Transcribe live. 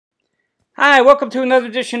Hi, welcome to another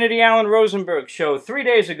edition of the Alan Rosenberg Show. 3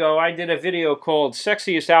 days ago, I did a video called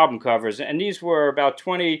Sexiest Album Covers, and these were about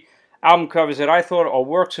 20 album covers that I thought are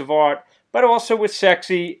works of art, but also were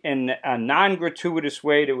sexy in a non-gratuitous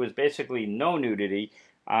way. There was basically no nudity,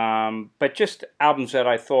 but just albums that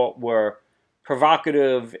I thought were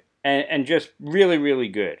provocative and just really, really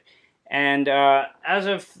good. And as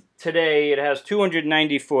of today, it has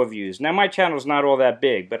 294 views. Now, my channel's not all that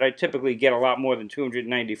big, but I typically get a lot more than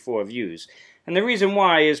 294 views. And the reason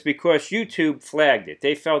why is because YouTube flagged it.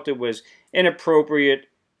 They felt it was inappropriate.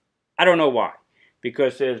 I don't know why.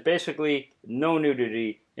 Because there's basically no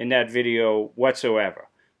nudity in that video whatsoever.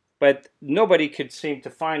 But nobody could seem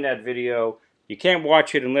to find that video. You can't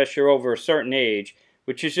watch it unless you're over a certain age,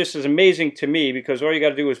 which is just as amazing to me because all you got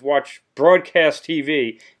to do is watch broadcast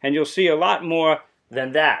TV and you'll see a lot more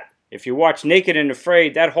than that. If you watch Naked and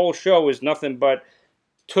Afraid, that whole show is nothing but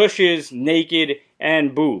tushes, naked,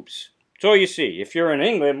 and boobs. That's all you see. If you're in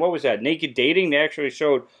England, what was that? Naked Dating? They actually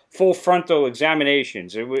showed full frontal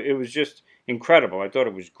examinations. It was just incredible. I thought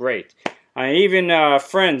it was great. Even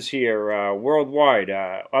Friends here, worldwide,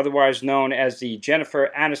 otherwise known as the Jennifer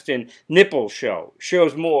Aniston Nipple Show,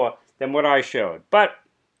 shows more than what I showed. But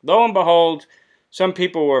lo and behold, some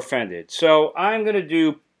people were offended. So I'm going to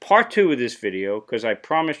do part 2 of this video because I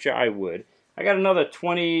promised you I would. I got another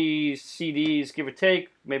 20 CDs, give or take,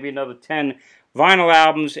 maybe another 10 vinyl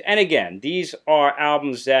albums. And again, these are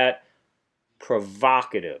albums that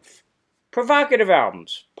provocative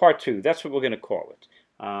albums, part 2. That's what we're going to call it.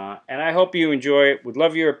 And I hope you enjoy it. Would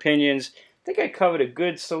love your opinions. I think I covered a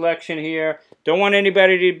good selection here. Don't want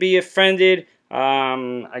anybody to be offended.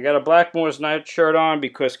 I got a Blackmore's Night shirt on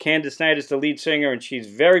because Candace Knight is the lead singer and she's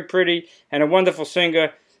very pretty and a wonderful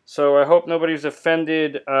singer. So I hope nobody's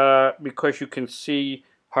offended because you can see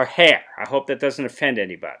her hair. I hope that doesn't offend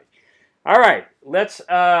anybody. All right, let's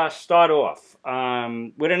start off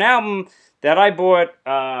with an album that I bought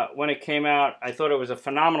when it came out. I thought it was a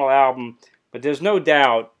phenomenal album, but there's no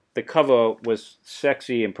doubt the cover was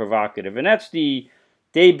sexy and provocative. And that's the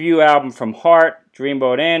debut album from Heart,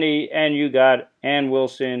 Dreamboat Annie, and you got Ann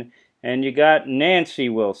Wilson, and you got Nancy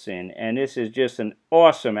Wilson. And this is just an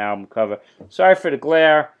awesome album cover. Sorry for the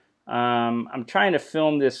glare. I'm trying to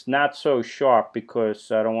film this not so sharp because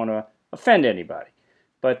I don't want to offend anybody.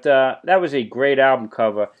 But that was a great album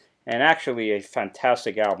cover and actually a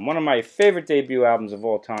fantastic album. One of my favorite debut albums of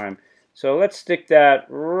all time. So let's stick that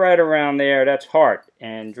right around there. That's Heart.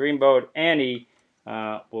 And Dreamboat Annie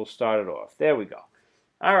will start it off. There we go.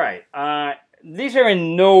 All right. These are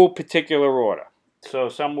in no particular order. So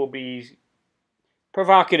some will be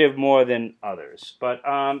provocative more than others. But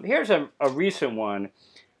here's a recent one.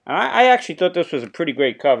 I actually thought this was a pretty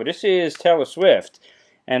great cover. This is Taylor Swift.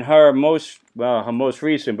 And her most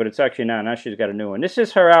recent, but it's actually not. Now she's got a new one. This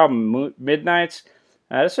is her album, Midnights.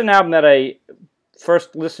 This is an album that I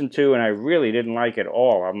first listened to and I really didn't like at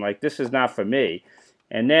all. I'm like, this is not for me.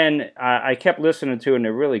 And then I kept listening to it and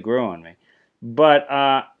it really grew on me. But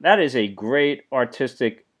that is a great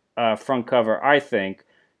artistic front cover, I think.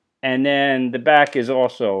 And then the back is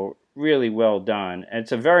also really well done. And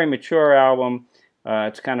it's a very mature album.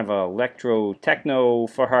 It's kind of electro-techno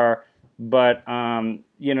for her. But,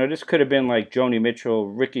 you know, this could have been like Joni Mitchell,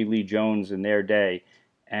 Ricky Lee Jones in their day.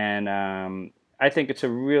 And I think it's a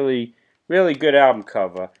really, really good album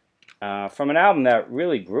cover from an album that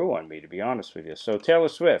really grew on me, to be honest with you. So Taylor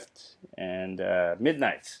Swift and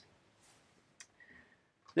Midnights.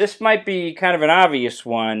 This might be kind of an obvious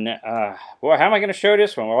one. Well, how am I going to show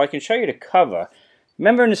this one? Well, I can show you the cover.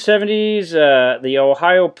 Remember in the 70s, the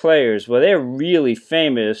Ohio Players? Well, they're really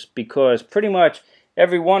famous because pretty much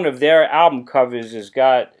every one of their album covers has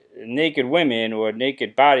got naked women or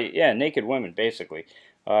naked body. Yeah, naked women, basically.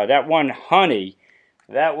 That one, Honey,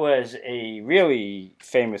 that was a really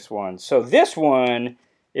famous one. So this one,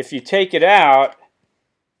 if you take it out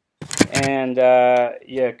and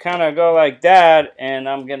you kind of go like that, and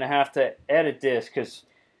I'm going to have to edit this because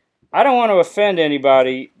I don't want to offend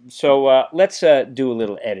anybody. So let's do a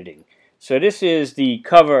little editing. So this is the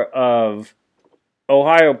cover of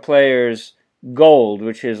Ohio Players' Gold,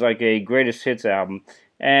 which is like a greatest hits album.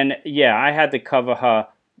 And yeah, I had to cover her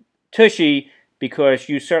tushy because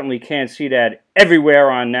you certainly can't see that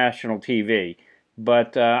everywhere on national TV.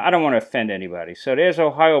 But I don't want to offend anybody. So there's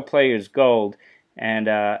Ohio Players' Gold. And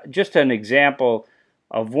just an example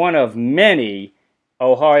of one of many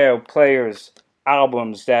Ohio Players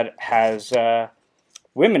albums that has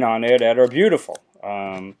women on there that are beautiful.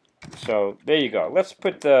 So there you go. Let's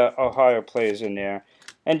put the Ohio Players in there.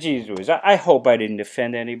 And geez, I hope I didn't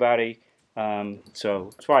offend anybody.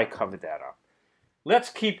 So that's why I covered that up. Let's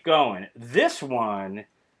keep going. This one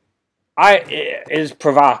is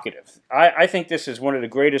Provocative. I think this is one of the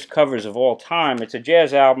greatest covers of all time. It's a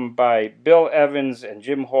jazz album by Bill Evans and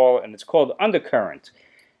Jim Hall, and it's called Undercurrent.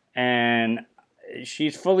 And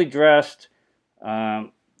she's fully dressed,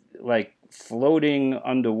 like floating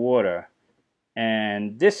underwater.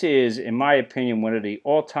 And this is, in my opinion, one of the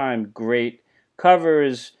all-time great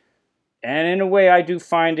covers. And in a way, I do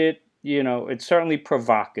find it, it's certainly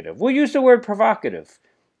provocative. We'll use the word provocative.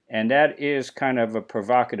 And that is kind of a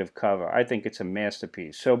provocative cover. I think it's a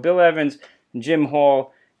masterpiece. So Bill Evans, Jim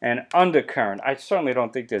Hall, and Undercurrent. I certainly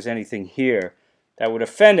don't think there's anything here that would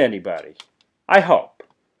offend anybody. I hope.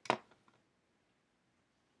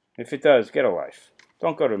 If it does, get a life.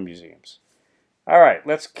 Don't go to museums. All right,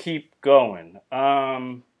 let's keep going.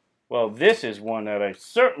 Well, this is one that I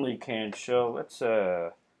certainly can show. Let's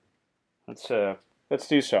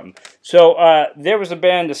do something. So there was a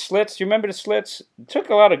band, the Slits. You remember the Slits? It took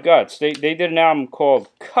a lot of guts. They did an album called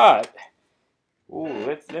Cut.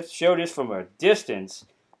 Ooh, let's show this from a distance.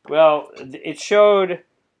 Well, it showed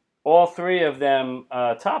all three of them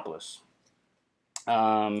topless.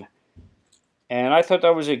 And I thought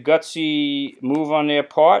that was a gutsy move on their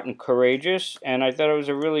part and courageous. And I thought it was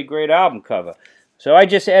a really great album cover. So I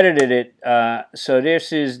just edited it. So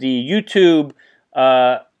this is the YouTube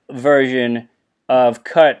version of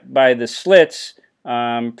Cut by the Slits.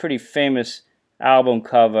 Pretty famous album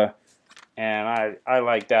cover, and I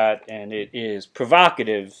like that, and it is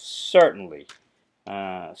provocative, certainly.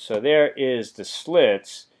 So there is the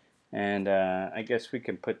Slits, and I guess we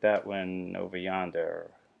can put that one over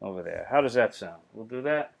yonder, over there. How does that sound? We'll do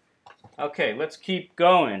that? Okay, let's keep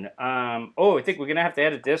going. Oh, I think we're going to have to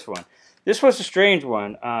edit this one. This was a strange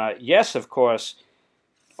one. Yes, of course,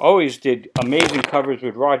 always did amazing covers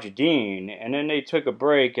with Roger Dean, and then they took a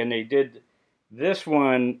break and they did this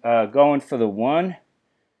one, Going for the One.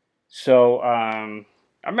 So I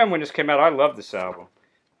remember when this came out, I loved this album.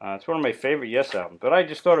 It's one of my favorite Yes albums, but I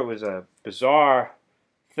just thought it was a bizarre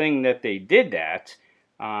thing that they did that.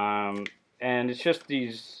 And it's just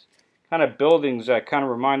these kind of buildings that kind of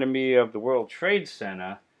reminded me of the World Trade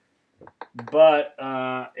Center, but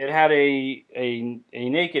it had a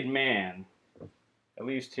naked man. At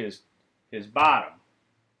least his bottom,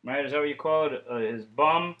 right? Is that what you call it? His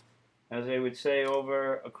bum, as they would say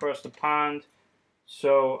over across the pond.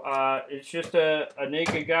 So it's just a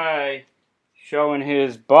naked guy showing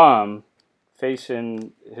his bum,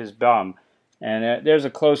 facing his bum. And there's a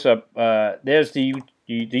close-up. There's the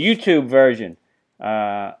YouTube version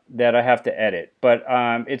that I have to edit. But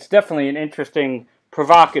it's definitely an interesting,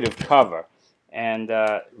 provocative cover. And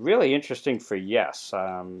really interesting for Yes.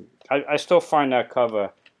 I still find that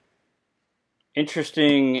cover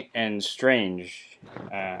interesting and strange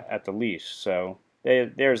at the least. So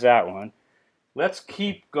there's that one. Let's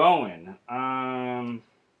keep going. Well,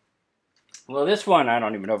 this one, I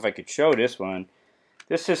don't even know if I could show this one.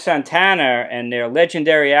 This is Santana and their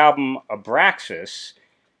legendary album Abraxas.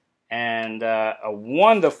 And a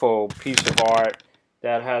wonderful piece of art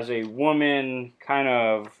that has a woman kind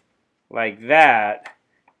of like that,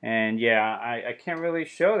 and yeah, I can't really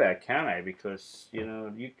show that, can I? Because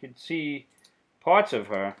you could see parts of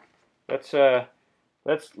her.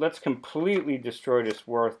 Let's completely destroy this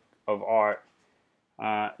work of art.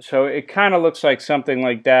 So it kind of looks like something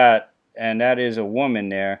like that, and that is a woman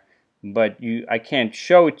there, but I can't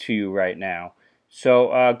show it to you right now.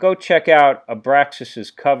 So go check out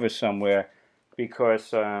Abraxas's cover somewhere,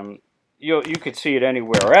 because you could see it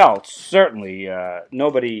anywhere else. Certainly,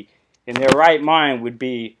 nobody in their right mind would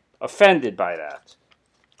be offended by that,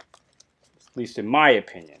 at least in my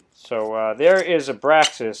opinion. So there is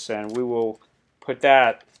Abraxas, and we will put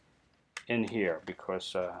that in here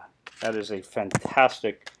because that is a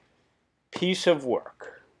fantastic piece of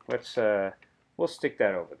work. We'll stick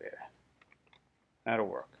that over there. That'll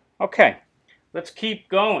work. Okay, let's keep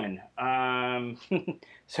going.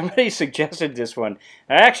 Somebody suggested this one.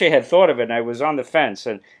 I actually had thought of it, and I was on the fence,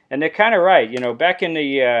 and they're kind of right. Back in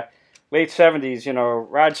the late 70s,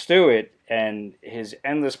 Rod Stewart and his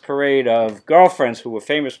endless parade of girlfriends who were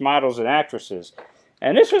famous models and actresses.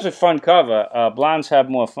 And this was a fun cover. Blondes Have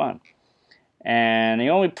More Fun. And the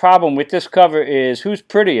only problem with this cover is who's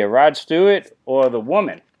prettier, Rod Stewart or the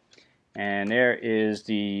woman? And there is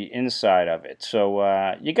the inside of it. So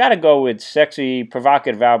you got to go with sexy,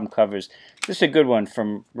 provocative album covers. This is a good one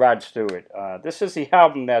from Rod Stewart. This is the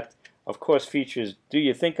album that, of course, features Do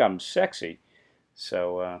You Think I'm Sexy?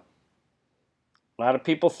 So a lot of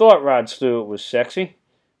people thought Rod Stewart was sexy.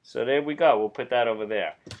 So there we go. We'll put that over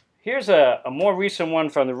there. Here's a more recent one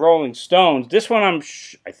from the Rolling Stones. This one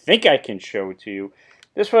I think I can show it to you.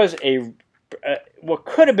 This was what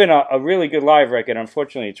could have been a really good live record.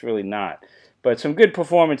 Unfortunately, it's really not. But some good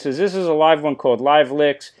performances. This is a live one called Live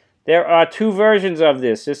Licks. There are two versions of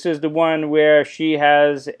this. This is the one where she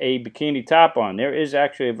has a bikini top on. There is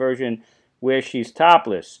actually a version where she's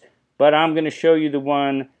topless. But I'm going to show you the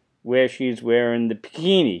one where she's wearing the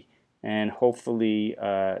bikini. And hopefully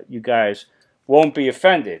you guys won't be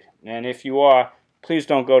offended. And if you are, please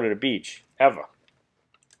don't go to the beach, ever.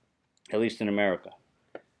 At least in America.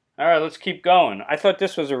 All right, let's keep going. I thought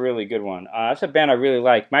this was a really good one. That's a band I really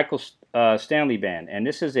like, Michael Stanley Band. And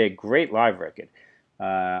this is a great live record.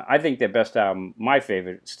 I think their best album, my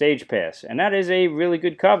favorite, Stage Pass. And that is a really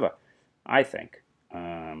good cover, I think.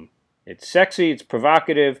 It's sexy, it's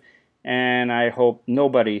provocative, and I hope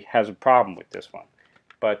nobody has a problem with this one.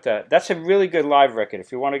 But that's a really good live record.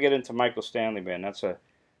 If you want to get into Michael Stanley Band,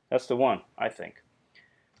 that's the one, I think.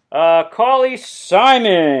 Carly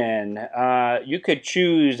Simon. You could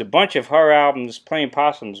choose a bunch of her albums. Playing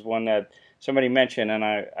Possums, one that somebody mentioned, and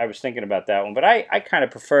I was thinking about that one. But I kind of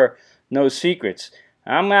prefer No Secrets.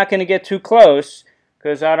 I'm not going to get too close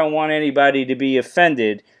because I don't want anybody to be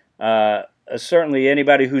offended. Certainly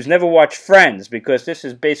anybody who's never watched Friends, because this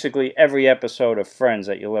is basically every episode of Friends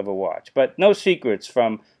that you'll ever watch. But No Secrets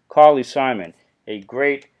from Carly Simon. A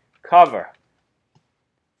great cover.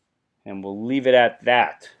 And we'll leave it at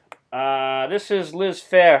that. This is Liz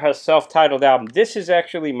Phair, her self-titled album. This is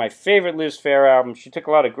actually my favorite Liz Phair album. She took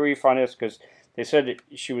a lot of grief on this because they said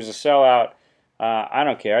she was a sellout. I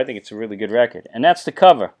don't care. I think it's a really good record. And that's the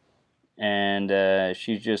cover. And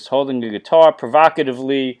she's just holding the guitar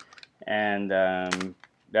provocatively. And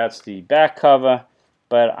that's the back cover.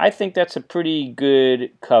 But I think that's a pretty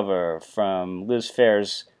good cover from Liz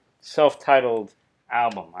Phair's self-titled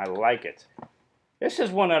album. I like it. This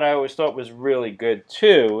is one that I always thought was really good,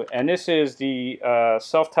 too. And this is the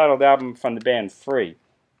self-titled album from the band Free.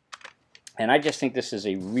 And I just think this is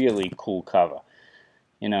a really cool cover.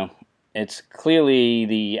 You know, it's clearly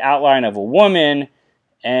the outline of a woman.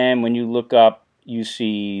 And when you look up, you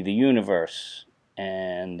see the universe.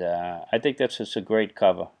 And I think that's just a great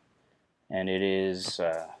cover. And it is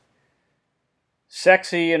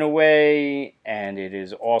sexy in a way, and it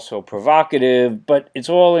is also provocative, but it's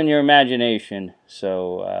all in your imagination.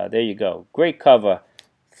 So there you go. Great cover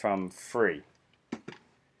from Free.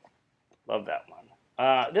 Love that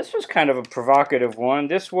one. This was kind of a provocative one.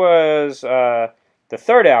 This was the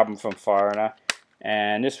third album from Foreigner,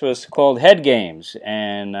 and this was called Head Games.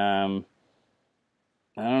 And I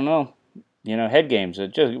don't know, you know, Head Games.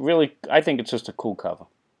 It just really, I think it's just a cool cover.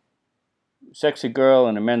 Sexy girl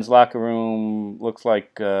in a men's locker room. Looks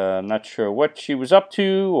like I'm not sure what she was up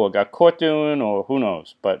to or got caught doing or who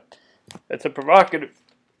knows. But it's a provocative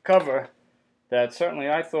cover that certainly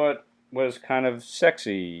I thought was kind of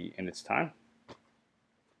sexy in its time.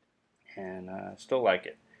 And still like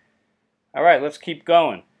it. All right, let's keep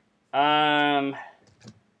going. Somebody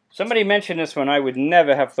mentioned this one. I would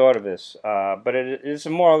never have thought of this. But it is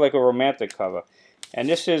more like a romantic cover. And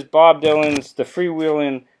this is Bob Dylan's The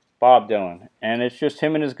Freewheelin' Bob Dylan, and it's just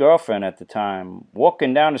him and his girlfriend at the time,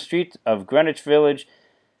 walking down the street of Greenwich Village,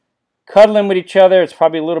 cuddling with each other. It's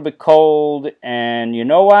probably a little bit cold, and you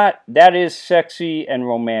know what? That is sexy and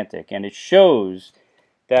romantic, and it shows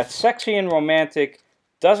that sexy and romantic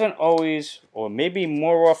doesn't always, or maybe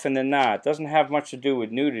more often than not, doesn't have much to do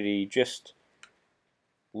with nudity, just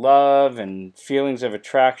love and feelings of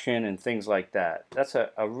attraction and things like that. That's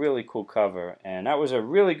a really cool cover, and that was a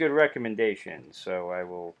really good recommendation, so I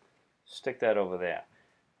will stick that over there.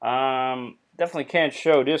 Definitely can't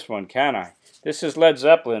show this one, can I? This is Led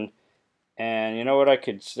Zeppelin, and you know what I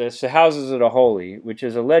could... It's The Houses of the Holy, which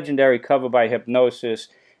is a legendary cover by Hypnosis,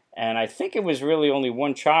 and I think it was really only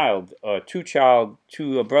one child, or two,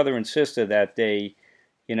 a brother and sister that they,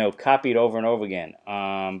 you know, copied over and over again.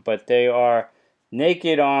 But they are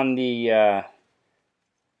naked on the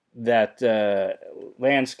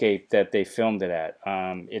landscape that they filmed it at.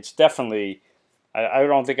 It's definitely... I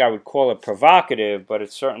don't think I would call it provocative, but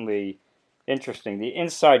it's certainly interesting. The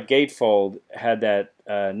inside gatefold had that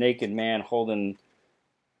naked man holding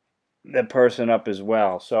the person up as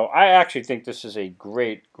well. So I actually think this is a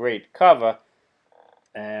great, great cover.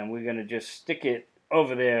 And we're going to just stick it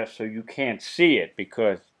over there so you can't see it,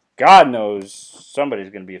 because God knows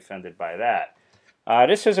somebody's going to be offended by that.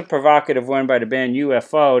 This is a provocative one by the band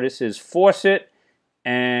UFO. This is Force It,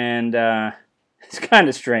 and it's kind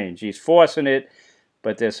of strange. He's forcing it,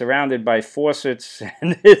 but they're surrounded by faucets,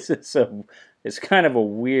 and it's kind of a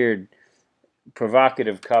weird,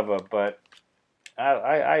 provocative cover, but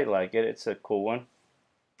I like it. It's a cool one.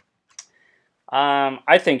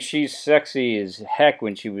 I think she's sexy as heck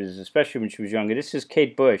when she was, especially when she was younger. This is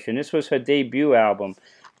Kate Bush, and this was her debut album,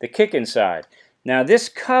 The Kick Inside. Now, this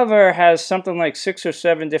cover has something like 6 or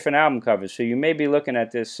 7 different album covers, so you may be looking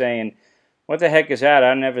at this saying, what the heck is that?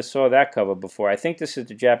 I never saw that cover before. I think this is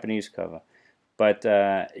the Japanese cover. But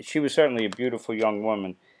she was certainly a beautiful young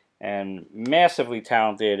woman and massively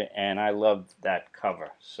talented, and I loved that cover.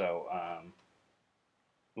 So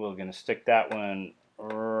we're going to stick that one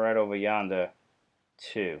right over yonder,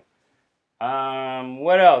 too.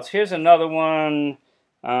 What else? Here's another one.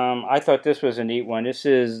 I thought this was a neat one. This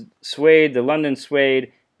is Suede, the London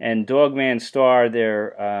Suede, and Dogman Star,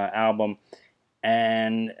 their album.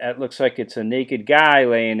 And it looks like it's a naked guy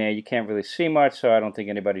laying there. You can't really see much, so I don't think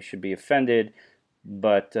anybody should be offended.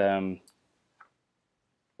 But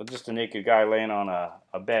just a naked guy laying on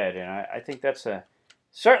a bed. And I think that's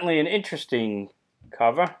certainly an interesting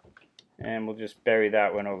cover. And we'll just bury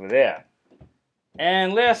that one over there.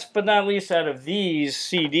 And last but not least, out of these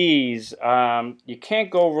CDs, you can't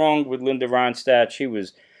go wrong with Linda Ronstadt. She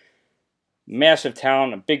was massive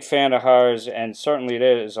talent, a big fan of hers, and certainly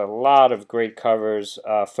there's a lot of great covers.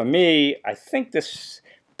 For me, I think this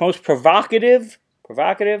most provocative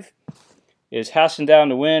is Hasten Down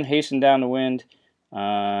the Wind.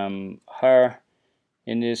 Her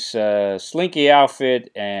in this slinky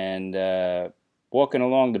outfit and walking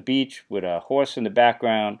along the beach with a horse in the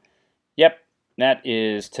background. Yep. That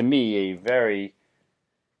is, to me, a very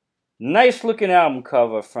nice looking album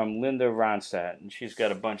cover from Linda Ronstadt, and she's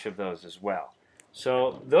got a bunch of those as well.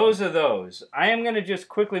 So those are those. I am going to just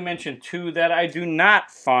quickly mention 2 that I do not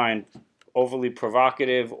find overly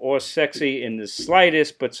provocative or sexy in the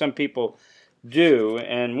slightest, but some people do.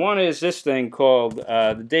 And one is this thing called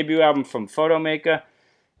the debut album from Photomaker,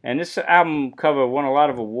 and this album cover won a lot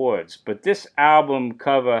of awards, but this album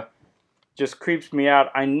cover just creeps me out.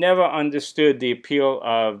 I never understood the appeal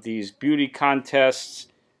of these beauty contests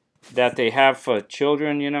that they have for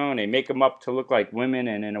children, you know, and they make them up to look like women,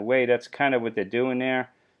 and in a way that's kind of what they're doing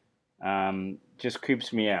there. Just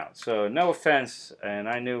creeps me out. So no offense, and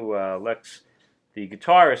I knew Lex, the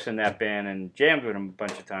guitarist in that band, and jammed with him a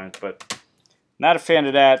bunch of times, but not a fan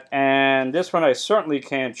of that. And this one I certainly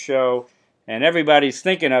can't show, and everybody's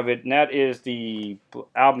thinking of it, and that is the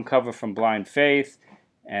album cover from Blind Faith.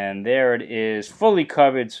 And there it is, fully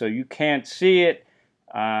covered, so you can't see it.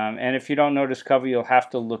 And if you don't know this cover, you'll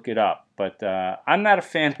have to look it up. But I'm not a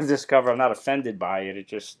fan of this cover. I'm not offended by it. It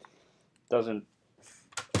just doesn't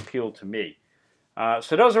appeal to me.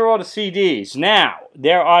 So those are all the CDs. Now,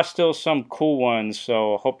 there are still some cool ones,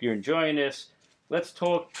 so I hope you're enjoying this. Let's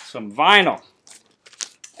talk some vinyl.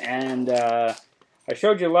 And I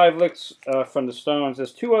showed you live licks from the Stones.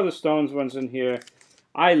 There's 2 other Stones ones in here.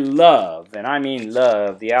 I love, and I mean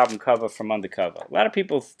love, the album cover from Undercover. A lot of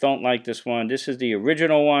people don't like this one. This is the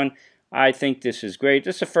original one. I think this is great.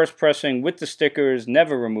 This is the first pressing with the stickers,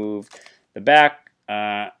 never removed. The back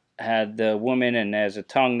had the woman, and there's a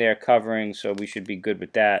tongue there covering, so we should be good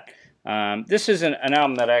with that. This is an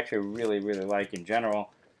album that I actually really, really like in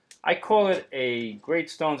general. I call it a great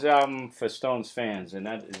Stones album for Stones fans, and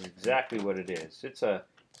that is exactly what it is. It's a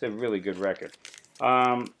really good record.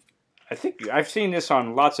 I think I've seen this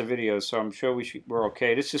on lots of videos, so I'm sure we're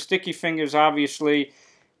okay. This is Sticky Fingers, obviously,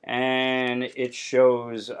 and it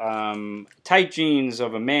shows tight jeans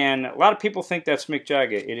of a man. A lot of people think that's Mick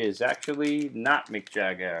Jagger. It is actually not Mick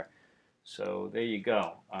Jagger. So there you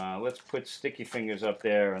go. Let's put Sticky Fingers up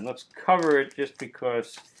there, and let's cover it just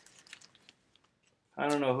because I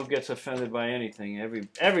don't know who gets offended by anything.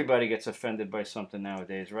 Everybody gets offended by something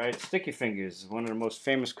nowadays, right? Sticky Fingers is one of the most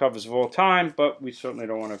famous covers of all time, but we certainly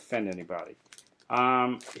don't want to offend anybody.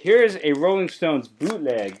 Here's a Rolling Stones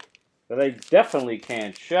bootleg that I definitely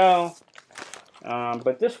can't show.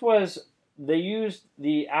 But this was, they used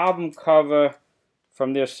the album cover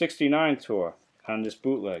from their '69 tour on this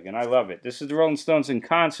bootleg, and I love it. This is the Rolling Stones in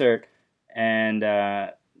concert, and,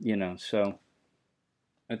 you know, so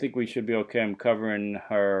I think we should be okay. I'm covering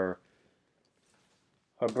her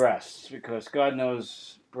breasts, because God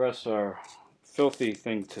knows breasts are a filthy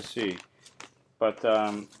thing to see. But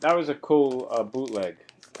that was a cool bootleg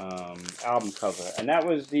album cover. And that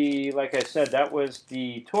was the, like I said, that was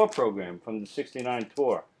the tour program from the '69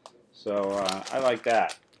 tour. So I like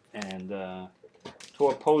that. And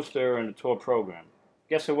tour poster and the tour program.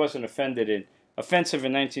 Guess it wasn't offensive in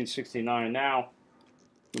 1969. Now,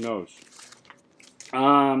 who knows?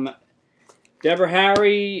 Deborah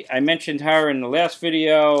Harry, I mentioned her in the last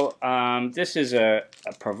video. This is a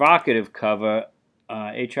provocative cover.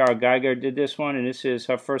 H.R. Geiger did this one, and this is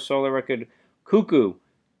her first solo record, Cuckoo.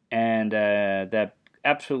 And that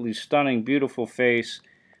absolutely stunning, beautiful face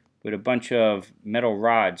with a bunch of metal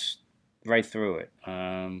rods right through it.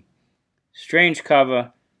 Strange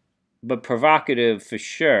cover, but provocative for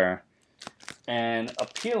sure, and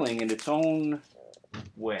appealing in its own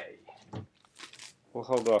way. We'll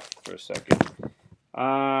hold off for a second.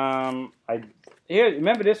 Here,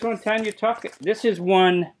 remember this one, Tanya Tucker? This is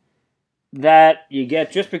one that you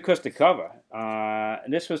get just because the cover.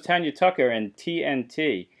 This was Tanya Tucker and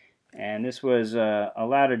TNT, and this was a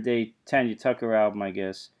latter date Tanya Tucker album, I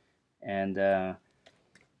guess. And there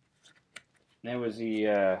was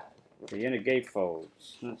the inner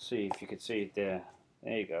gatefolds. Let's see if you can see it there.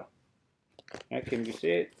 There you go. Now, can you see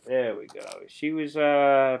it? There we go. She was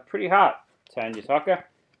pretty hot, Tanya Tucker,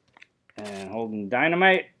 and holding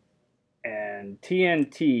dynamite and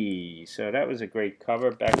TNT. So that was a great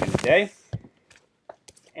cover back in the day.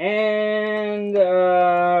 And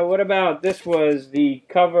what about this? Was the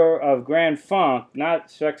cover of Grand Funk,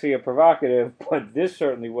 not Sexy or Provocative, but this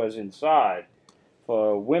certainly was inside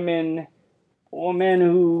for women or men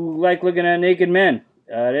who like looking at naked men.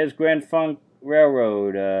 There's Grand Funk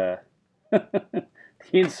Railroad. The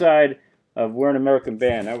inside of We're an American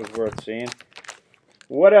Band. That was worth seeing.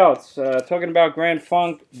 What else? Talking about Grand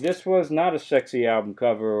Funk, this was not a sexy album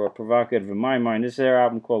cover or provocative in my mind. This is their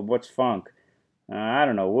album called What's Funk? I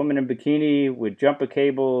don't know, woman in bikini with jumper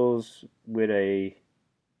cables with a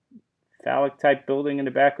phallic type building in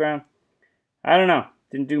the background. I don't know.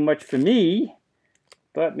 Didn't do much for me,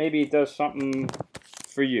 but maybe it does something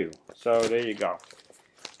for you. So there you go.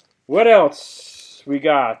 What else we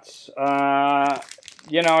got?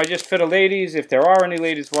 You know, just for the ladies, if there are any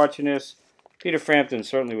ladies watching this, Peter Frampton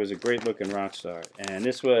certainly was a great looking rock star. And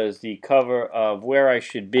this was the cover of Where I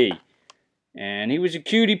Should Be. And he was a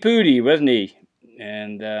cutie pootie, wasn't he?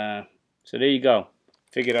 And so there you go.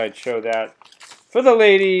 Figured I'd show that for the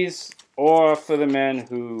ladies or for the men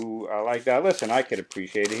who are like that. Listen, I could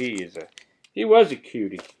appreciate it. He was a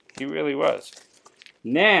cutie. He really was.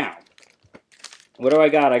 Now, what do I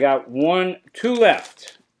got? I got two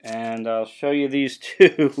left. And I'll show you these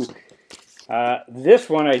two. This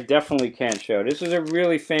one I definitely can't show. This is a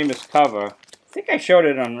really famous cover. I think I showed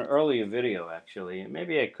it on an earlier video, actually.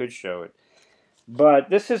 Maybe I could show it. But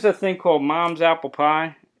this is a thing called Mom's Apple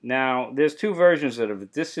Pie. Now, there's two versions of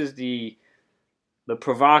it. This is the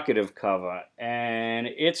provocative cover. And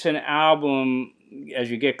it's an album, as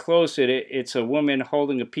you get closer, it's a woman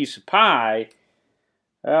holding a piece of pie.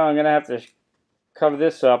 Well, I'm going to have to cover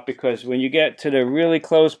this up because when you get to the really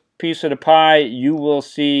close piece of the pie, you will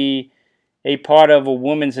see a part of a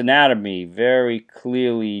woman's anatomy very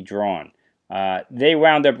clearly drawn. They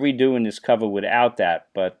wound up redoing this cover without that,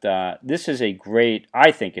 but this is a great,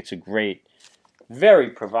 I think it's a great, very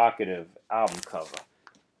provocative album cover.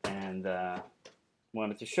 And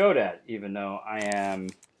wanted to show that, even though I am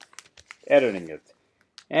editing it.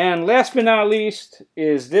 And last but not least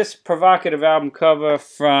is this provocative album cover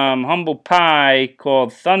from Humble Pie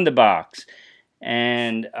called Thunderbox.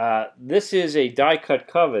 And this is a die-cut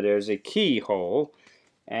cover. There's a keyhole.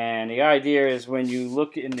 And the idea is when you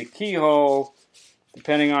look in the keyhole,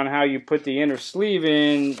 depending on how you put the inner sleeve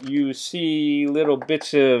in, you see little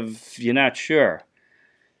bits of, you're not sure.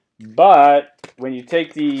 But when you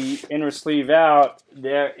take the inner sleeve out,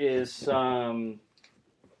 there is some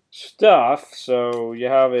stuff. So you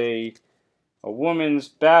have a woman's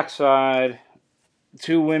backside,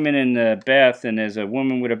 two women in the bath, and there's a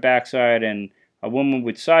woman with a backside and a woman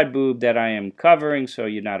with side boob that I am covering, so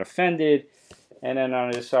you're not offended. And then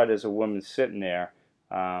on this side there's a woman sitting there,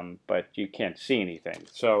 but you can't see anything.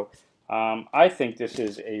 So I think this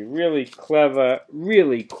is a really clever,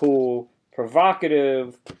 really cool,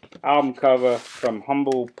 provocative album cover from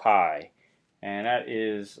Humble Pie. And that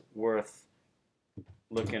is worth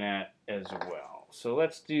looking at as well. So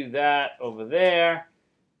let's do that over there.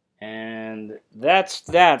 And that's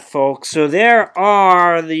that, folks. So there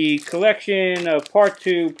are the collection of Part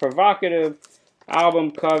 2 provocative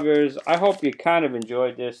album covers. I hope you kind of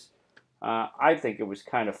enjoyed this. I think it was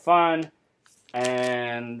kind of fun.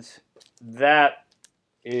 And that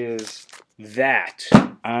is that.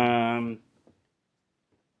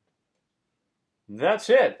 That's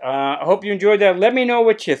it. I hope you enjoyed that. Let me know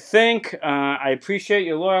what you think. I appreciate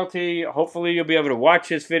your loyalty. Hopefully you'll be able to watch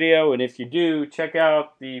this video. And if you do, check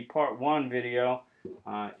out the Part 1 video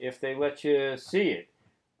if they let you see it.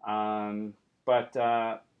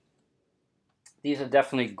 These are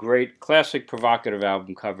definitely great, classic, provocative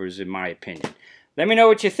album covers in my opinion. Let me know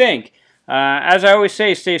what you think. As I always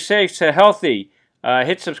say, stay safe, stay healthy.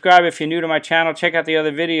 Hit subscribe if you're new to my channel. Check out the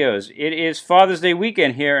other videos. It is Father's Day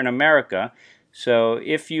weekend here in America. So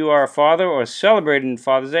if you are a father or celebrating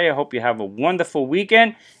Father's Day, I hope you have a wonderful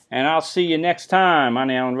weekend. And I'll see you next time on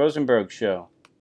the Alan Rosenberg Show.